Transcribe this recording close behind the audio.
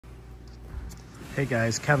Hey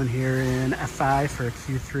guys, Kevin here in F5 for a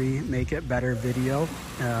Q3 Make It Better video.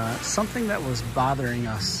 Something that was bothering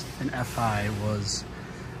us in F5 was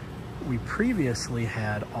we previously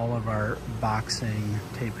had all of our boxing,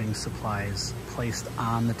 taping supplies placed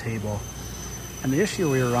on the table. And the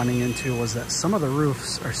issue we were running into was that some of the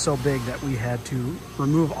roofs are so big that we had to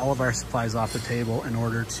remove all of our supplies off the table in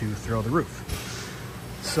order to throw the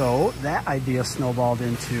roof. So that idea snowballed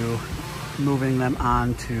into moving them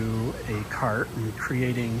onto a cart and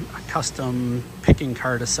creating a custom picking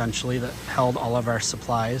cart essentially that held all of our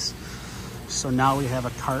supplies. So now we have a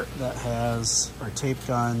cart that has our tape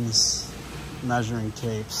guns, measuring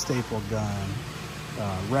tape, staple gun,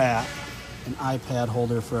 wrap, an iPad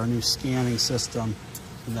holder for our new scanning system,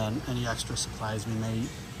 and then any extra supplies we may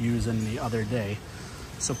use in the other day.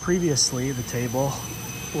 So previously the table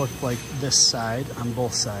looked like this side on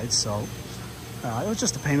both sides, so it was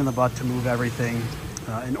just a pain in the butt to move everything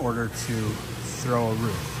in order to throw a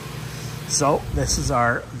roof. So this is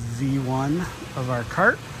our V1 of our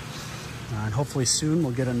cart, and hopefully soon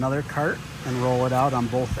we'll get another cart and roll it out on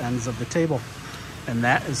both ends of the table. And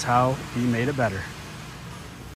that is how we made it better.